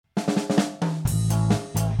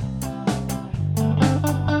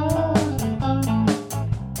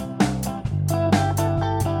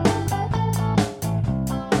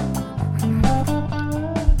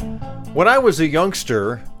When I was a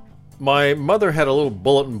youngster, my mother had a little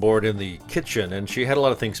bulletin board in the kitchen, and she had a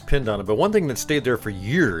lot of things pinned on it. But one thing that stayed there for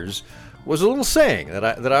years was a little saying that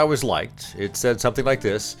I always liked. It said something like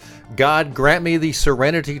this: God grant me the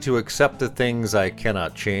serenity to accept the things I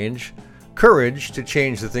cannot change, courage to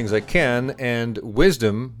change the things I can, and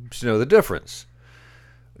wisdom to know the difference.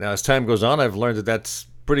 Now, as time goes on, I've learned that that's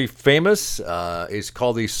pretty famous. It's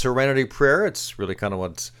called the Serenity Prayer. It's really kind of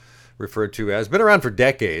what's referred to as. Been around for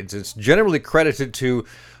decades. It's generally credited to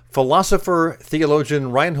philosopher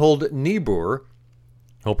theologian Reinhold Niebuhr.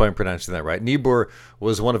 Hope I'm pronouncing that right. Niebuhr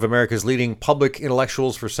was one of America's leading public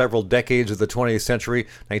intellectuals for several decades of the 20th century.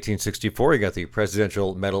 1964, he got the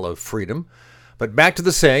Presidential Medal of Freedom. But back to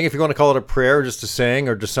the saying, if you want to call it a prayer or just a saying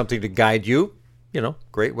or just something to guide you,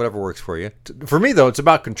 great, whatever works for you. For me, though, it's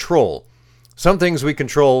about control. Some things we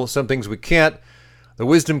control, some things we can't. The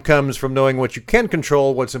wisdom comes from knowing what you can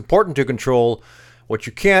control, what's important to control, what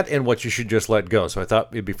you can't, and what you should just let go. So I thought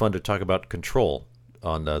it'd be fun to talk about control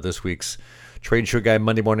on this week's Trade Show Guy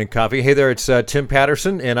Monday Morning Coffee. Hey there, it's Tim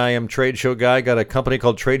Patterson, and I am Trade Show Guy. Got a company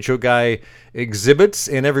called Trade Show Guy Exhibits,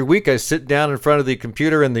 and every week I sit down in front of the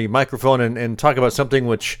computer and the microphone and talk about something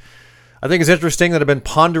which I think is interesting that I've been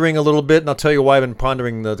pondering a little bit, and I'll tell you why I've been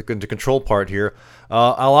pondering the control part here.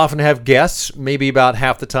 I'll often have guests, maybe about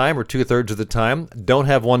half the time or two-thirds of the time. Don't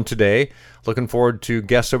have one today. Looking forward to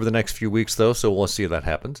guests over the next few weeks, though, so we'll see if that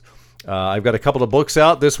happens. I've got a couple of books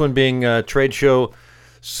out, this one being Trade Show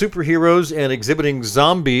Superheroes and Exhibiting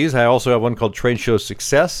Zombies. I also have one called Trade Show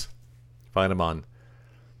Success. Find them on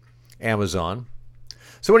Amazon.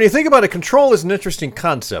 So when you think about it, control is an interesting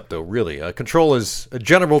concept, though, really. Control is a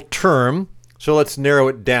general term, so let's narrow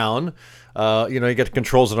it down. You get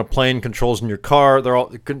controls on a plane, controls in your car. They're all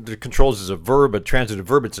controls is a verb, a transitive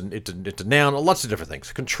verb. It's a noun. Lots of different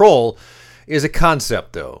things. Control is a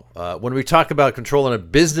concept, though. When we talk about control in a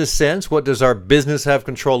business sense, what does our business have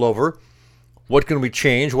control over? What can we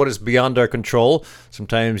change? What is beyond our control?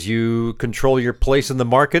 Sometimes you control your place in the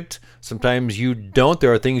market. Sometimes you don't.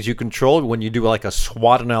 There are things you control when you do like a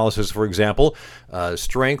SWOT analysis, for example.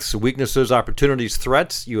 Strengths, weaknesses, opportunities,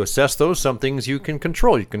 threats. You assess those. Some things you can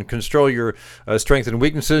control. You can control your strengths and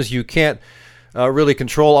weaknesses. You can't really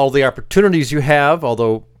control all the opportunities you have,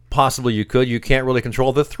 although possibly you could. You can't really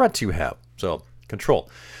control the threats you have. So, control.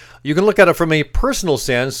 You can look at it from a personal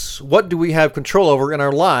sense. What do we have control over in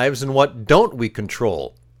our lives and what don't we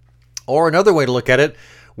control? Or another way to look at it,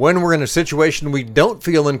 when we're in a situation we don't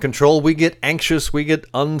feel in control, we get anxious, we get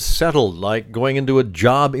unsettled, like going into a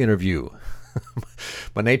job interview.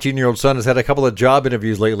 My 18-year-old son has had a couple of job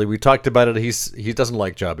interviews lately. We talked about it. He doesn't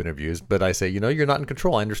like job interviews, but I say, you're not in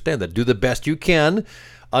control. I understand that. Do the best you can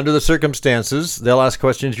under the circumstances. They'll ask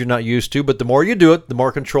questions you're not used to, but the more you do it, the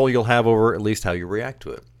more control you'll have over at least how you react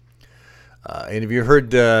to it. And have you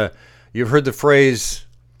heard you've heard the phrase,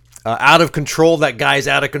 out of control, that guy's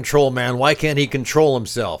out of control, man. Why can't he control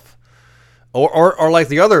himself? Or like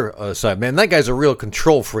the other side, man, that guy's a real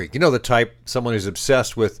control freak. You know the type, someone who's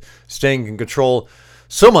obsessed with staying in control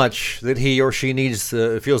so much that he or she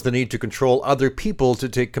feels the need to control other people to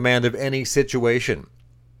take command of any situation.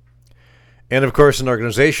 And of course, in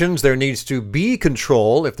organizations, there needs to be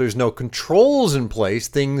control. If there's no controls in place,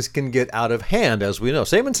 things can get out of hand, as we know.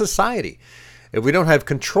 Same in society. If we don't have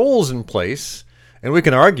controls in place, and we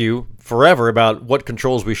can argue forever about what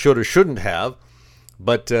controls we should or shouldn't have,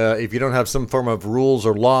 but if you don't have some form of rules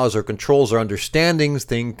or laws or controls or understandings,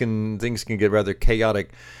 things can get rather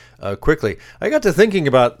chaotic quickly. I got to thinking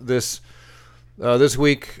about this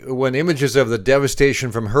week when images of the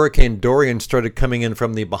devastation from Hurricane Dorian started coming in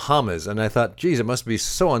from the Bahamas, and I thought, geez, it must be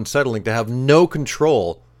so unsettling to have no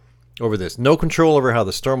control over this. No control over how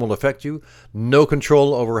the storm will affect you. No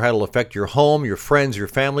control over how it'll affect your home, your friends, your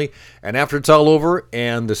family. And after it's all over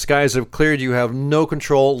and the skies have cleared, you have no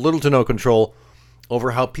control, little to no control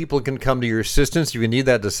over how people can come to your assistance. You need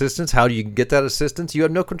that assistance. How do you get that assistance? You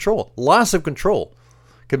have no control. Loss of control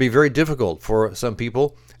can be very difficult for some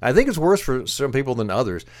people. I think it's worse for some people than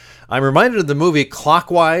others. I'm reminded of the movie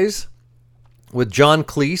Clockwise with John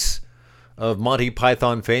Cleese of Monty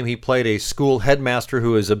Python fame. He played a school headmaster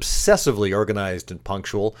who is obsessively organized and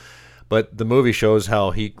punctual, but the movie shows how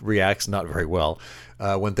he reacts not very well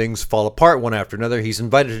when things fall apart one after another. He's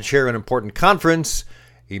invited to chair an important conference.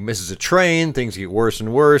 He misses a train. Things get worse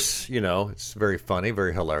and worse. It's very funny,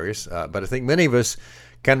 very hilarious. But I think many of us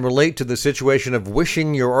can relate to the situation of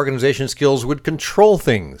wishing your organization skills would control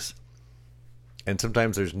things. And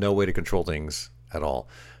sometimes there's no way to control things at all.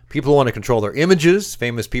 People want to control their images.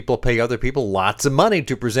 Famous people pay other people lots of money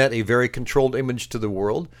to present a very controlled image to the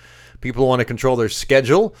world. People want to control their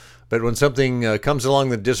schedule, but when something comes along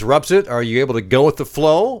that disrupts it, are you able to go with the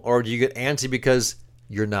flow, or do you get antsy because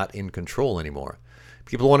you're not in control anymore?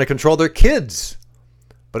 People want to control their kids,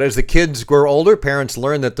 but as the kids grow older, parents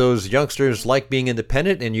learn that those youngsters like being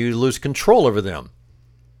independent, and you lose control over them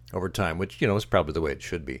over time, which, is probably the way it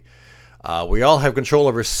should be. We all have control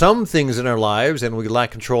over some things in our lives, and we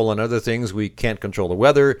lack control on other things. We can't control the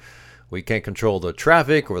weather. We can't control the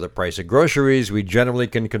traffic or the price of groceries. We generally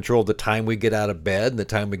can control the time we get out of bed and the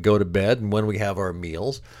time we go to bed and when we have our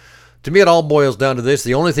meals. To me, it all boils down to this.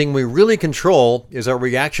 The only thing we really control is our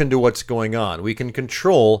reaction to what's going on. We can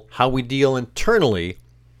control how we deal internally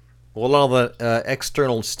with all the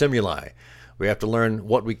external stimuli. We have to learn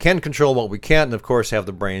what we can control, what we can't, and of course have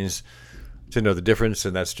the brains to know the difference,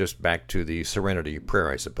 and that's just back to the serenity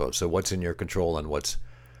prayer, I suppose. So what's in your control and what's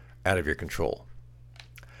out of your control.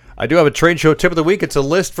 I do have a trade show tip of the week. It's a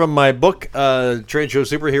list from my book, Trade Show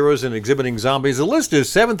Superheroes and Exhibiting Zombies. The list is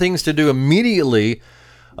 7 things to do immediately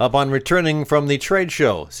upon returning from the trade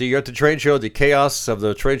show. See, you're at the trade show, the chaos of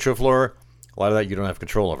the trade show floor. A lot of that you don't have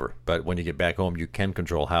control over. But when you get back home, you can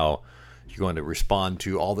control how you're going to respond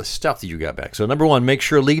to all the stuff that you got back. So number 1, make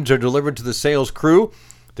sure leads are delivered to the sales crew.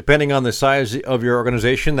 Depending on the size of your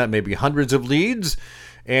organization, that may be hundreds of leads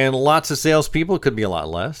and lots of salespeople. It could be a lot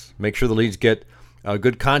less. Make sure the leads get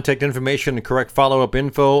good contact information and correct follow-up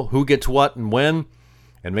info, who gets what and when,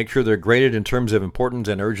 and make sure they're graded in terms of importance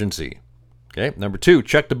and urgency. Okay. Number 2,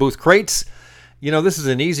 check the booth crates. This is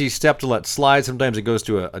an easy step to let slide. Sometimes it goes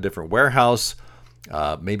to a different warehouse.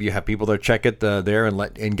 Maybe you have people that check it there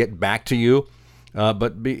and get back to you.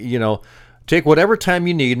 Take whatever time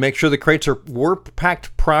you need. Make sure the crates were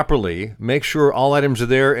packed properly. Make sure all items are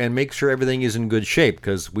there, and make sure everything is in good shape,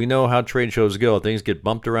 because we know how trade shows go. Things get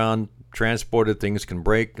bumped around, transported, things can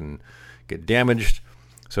break and get damaged.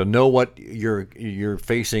 So know what you're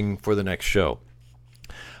facing for the next show.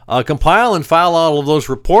 Compile and file all of those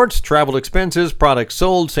reports: travel expenses, products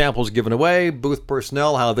sold, samples given away, booth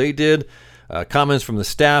personnel, how they did, comments from the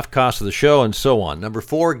staff, cost of the show, and so on. Number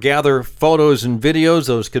 4, gather photos and videos.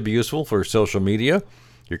 Those could be useful for social media,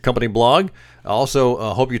 your company blog. Also,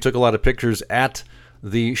 hope you took a lot of pictures at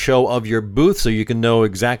the show of your booth so you can know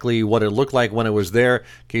exactly what it looked like when it was there in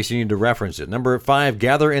case you need to reference it. Number 5,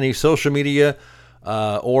 gather any social media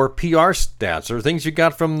or PR stats or things you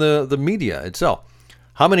got from the media itself.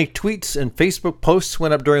 How many tweets and Facebook posts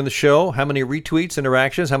went up during the show? How many retweets,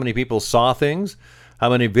 interactions? How many people saw things? How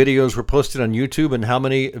many videos were posted on YouTube, and how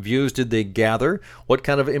many views did they gather? What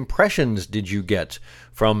kind of impressions did you get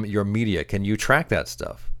from your media? Can you track that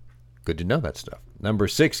stuff? Good to know that stuff. Number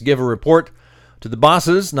 6, give a report to the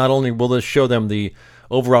bosses. Not only will this show them the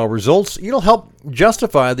overall results, it'll help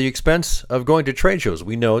justify the expense of going to trade shows.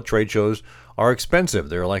 We know trade shows are expensive.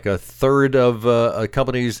 They're like a third of a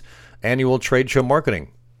company's annual trade show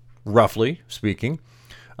marketing, roughly speaking.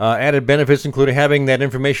 Added benefits include having that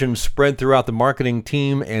information spread throughout the marketing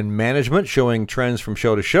team and management, showing trends from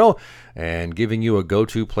show to show, and giving you a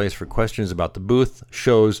go-to place for questions about the booth,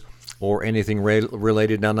 shows, or anything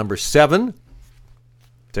related. Now, number 7,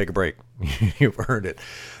 take a break. You've earned it.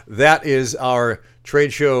 That is our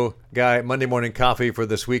Trade Show Guy Monday Morning Coffee for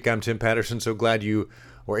this week. I'm Tim Patterson. So glad you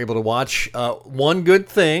were able to watch. One good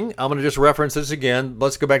thing, I'm going to just reference this again.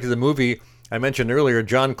 Let's go back to the movie I mentioned earlier,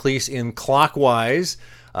 John Cleese in Clockwise.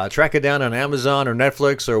 Track it down on Amazon or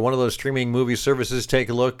Netflix or one of those streaming movie services. Take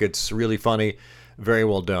a look. It's really funny. Very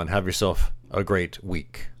well done. Have yourself a great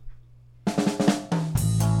week.